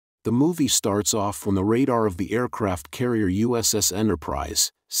The movie starts off when the radar of the aircraft carrier USS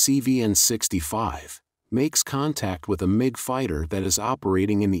Enterprise, CVN-65, makes contact with a MiG fighter that is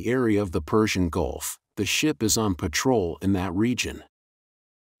operating in the area of the Persian Gulf. The ship is on patrol in that region.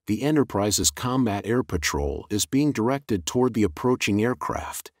 The Enterprise's combat air patrol is being directed toward the approaching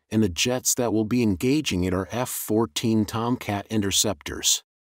aircraft, and the jets that will be engaging it are F-14 Tomcat interceptors.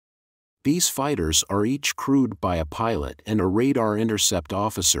 These fighters are each crewed by a pilot and a radar intercept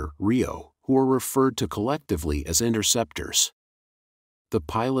officer, RIO, who are referred to collectively as interceptors. The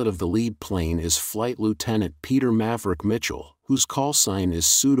pilot of the lead plane is Flight Lieutenant Peter Maverick Mitchell, whose call sign is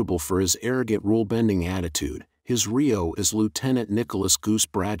suitable for his arrogant rule-bending attitude. His RIO is Lieutenant Nicholas Goose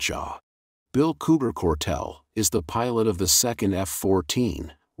Bradshaw. Bill Cougar Cortell is the pilot of the second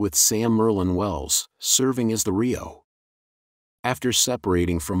F-14, with Sam Merlin Wells serving as the RIO. After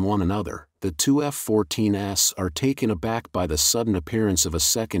separating from one another, the two F-14s are taken aback by the sudden appearance of a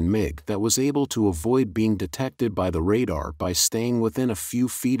second MiG that was able to avoid being detected by the radar by staying within a few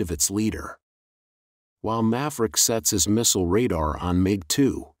feet of its leader. While Maverick sets his missile radar on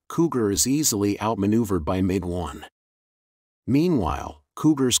MiG-2, Cougar is easily outmaneuvered by MiG-1. Meanwhile,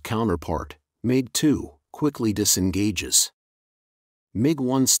 Cougar's counterpart, MiG-2, quickly disengages.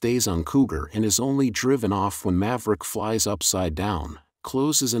 MiG-1 stays on Cougar and is only driven off when Maverick flies upside down,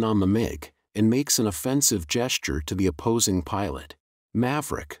 closes in on the MiG, and makes an offensive gesture to the opposing pilot.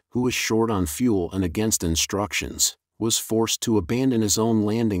 Maverick, who was short on fuel and against instructions, was forced to abandon his own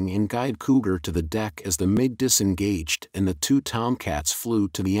landing and guide Cougar to the deck as the MiG disengaged and the two Tomcats flew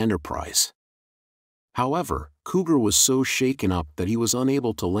to the Enterprise. However, Cougar was so shaken up that he was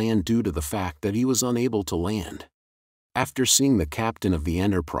unable to land due to the fact that he was unable to land. After seeing the captain of the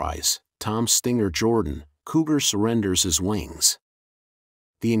Enterprise, Tom Stinger Jordan, Cougar surrenders his wings.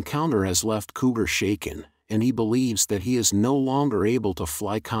 The encounter has left Cougar shaken, and he believes that he is no longer able to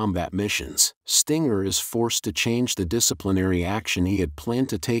fly combat missions. Stinger is forced to change the disciplinary action he had planned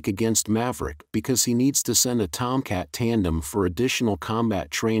to take against Maverick because he needs to send a Tomcat tandem for additional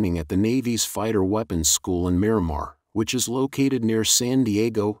combat training at the Navy's Fighter Weapons School in Miramar, which is located near San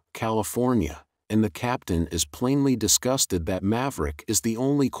Diego, California, and the captain is plainly disgusted that Maverick is the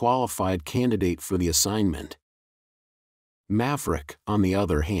only qualified candidate for the assignment. Maverick, on the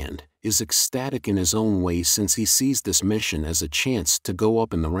other hand, is ecstatic in his own way since he sees this mission as a chance to go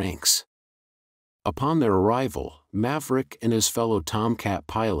up in the ranks. Upon their arrival, Maverick and his fellow Tomcat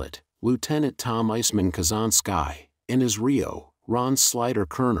pilot, Lieutenant Tom Iceman Kazansky, and his RIO, Ron Slider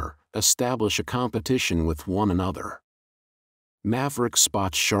Kerner, establish a competition with one another. Maverick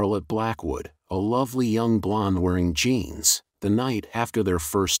spots Charlotte Blackwood, a lovely young blonde wearing jeans, the night after their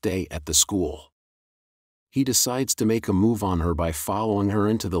first day at the school. He decides to make a move on her by following her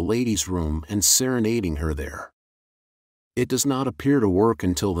into the ladies' room and serenading her there. It does not appear to work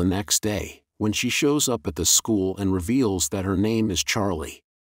until the next day, when she shows up at the school and reveals that her name is Charlie.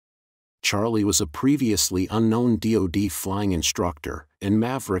 Charlie was a previously unknown DoD flying instructor, and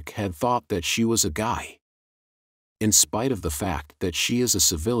Maverick had thought that she was a guy. In spite of the fact that she is a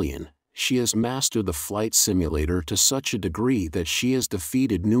civilian, she has mastered the flight simulator to such a degree that she has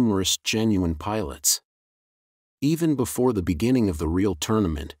defeated numerous genuine pilots. Even before the beginning of the real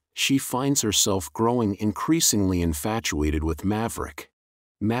tournament, she finds herself growing increasingly infatuated with Maverick.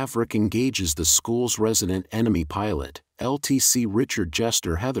 Maverick engages the school's resident enemy pilot, LTC Richard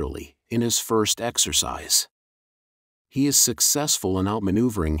Jester Heatherly, in his first exercise. He is successful in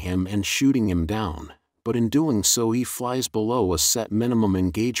outmaneuvering him and shooting him down, but in doing so he flies below a set minimum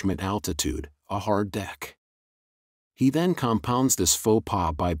engagement altitude, a hard deck. He then compounds this faux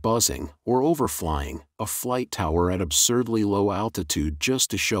pas by buzzing, or overflying, a flight tower at absurdly low altitude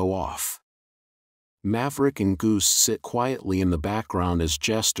just to show off. Maverick and Goose sit quietly in the background as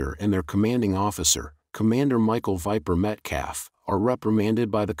Jester and their commanding officer, Commander Michael Viper Metcalf, are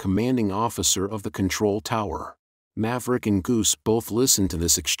reprimanded by the commanding officer of the control tower. Maverick and Goose both listen to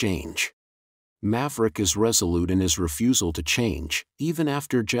this exchange. Maverick is resolute in his refusal to change, even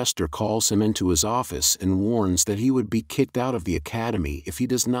after Jester calls him into his office and warns that he would be kicked out of the academy if he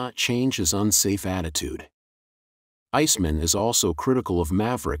does not change his unsafe attitude. Iceman is also critical of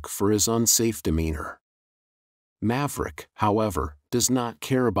Maverick for his unsafe demeanor. Maverick, however, does not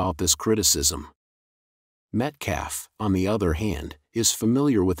care about this criticism. Metcalf, on the other hand, is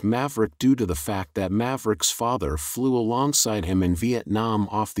familiar with Maverick due to the fact that Maverick's father flew alongside him in Vietnam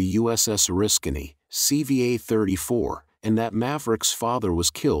off the USS Oriskany, CVA-34, and that Maverick's father was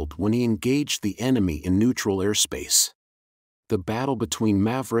killed when he engaged the enemy in neutral airspace. The battle between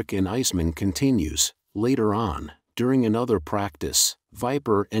Maverick and Iceman continues. Later on, During another practice,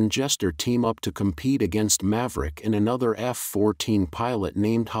 Viper and Jester team up to compete against Maverick and another F-14 pilot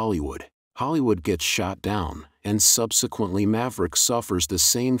named Hollywood. Hollywood gets shot down, and subsequently Maverick suffers the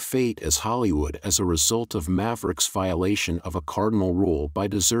same fate as Hollywood as a result of Maverick's violation of a cardinal rule by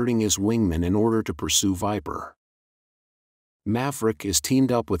deserting his wingman in order to pursue Viper. Maverick is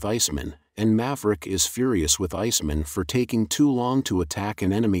teamed up with Iceman, and Maverick is furious with Iceman for taking too long to attack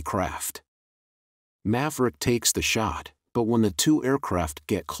an enemy craft. Maverick takes the shot, but when the two aircraft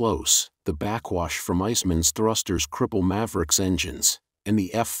get close, the backwash from Iceman's thrusters cripple Maverick's engines, and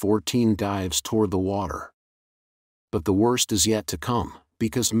the F-14 dives toward the water. But the worst is yet to come,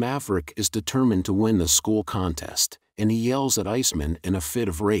 because Maverick is determined to win the school contest, and he yells at Iceman in a fit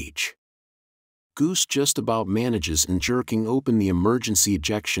of rage. Goose just about manages in jerking open the emergency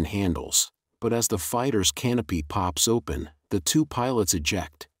ejection handles, but as the fighter's canopy pops open, the two pilots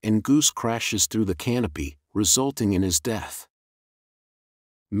eject, and Goose crashes through the canopy, resulting in his death.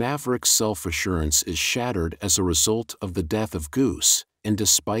 Maverick's self-assurance is shattered as a result of the death of Goose, and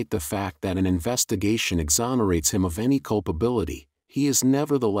despite the fact that an investigation exonerates him of any culpability, he is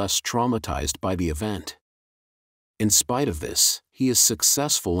nevertheless traumatized by the event. In spite of this, he is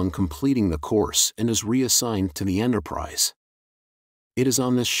successful in completing the course and is reassigned to the Enterprise. It is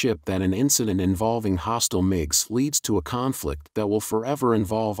on this ship that an incident involving hostile MiGs leads to a conflict that will forever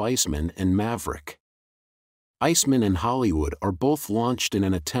involve Iceman and Maverick. Iceman and Hollywood are both launched in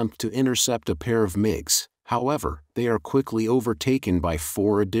an attempt to intercept a pair of MiGs, however, they are quickly overtaken by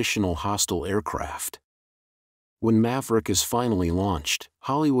 4 additional hostile aircraft. When Maverick is finally launched,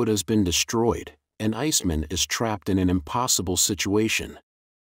 Hollywood has been destroyed, and Iceman is trapped in an impossible situation.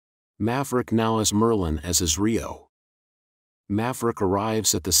 Maverick now has Merlin as his Rio. Maverick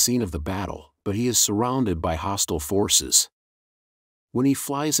arrives at the scene of the battle, but he is surrounded by hostile forces. When he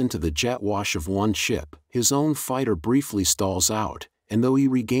flies into the jet wash of one ship, his own fighter briefly stalls out, and though he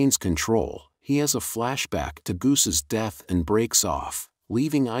regains control, he has a flashback to Goose's death and breaks off,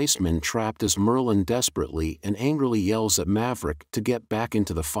 leaving Iceman trapped as Merlin desperately and angrily yells at Maverick to get back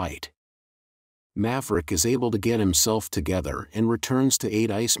into the fight. Maverick is able to get himself together and returns to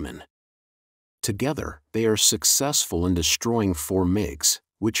aid Iceman. Together, they are successful in destroying 4 MiGs,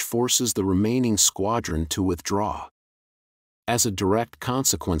 which forces the remaining squadron to withdraw. As a direct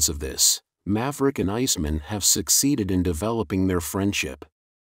consequence of this, Maverick and Iceman have succeeded in developing their friendship.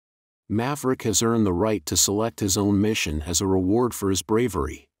 Maverick has earned the right to select his own mission as a reward for his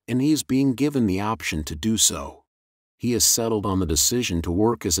bravery, and he is being given the option to do so. He has settled on the decision to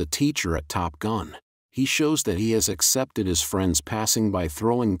work as a teacher at Top Gun. He shows that he has accepted his friend's passing by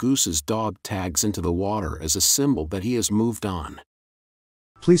throwing Goose's dog tags into the water as a symbol that he has moved on.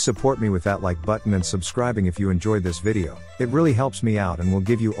 Please support me with that like button and subscribing if you enjoyed this video. It really helps me out and will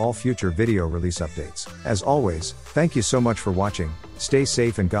give you all future video release updates. As always, thank you so much for watching, stay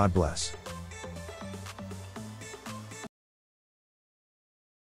safe and God bless.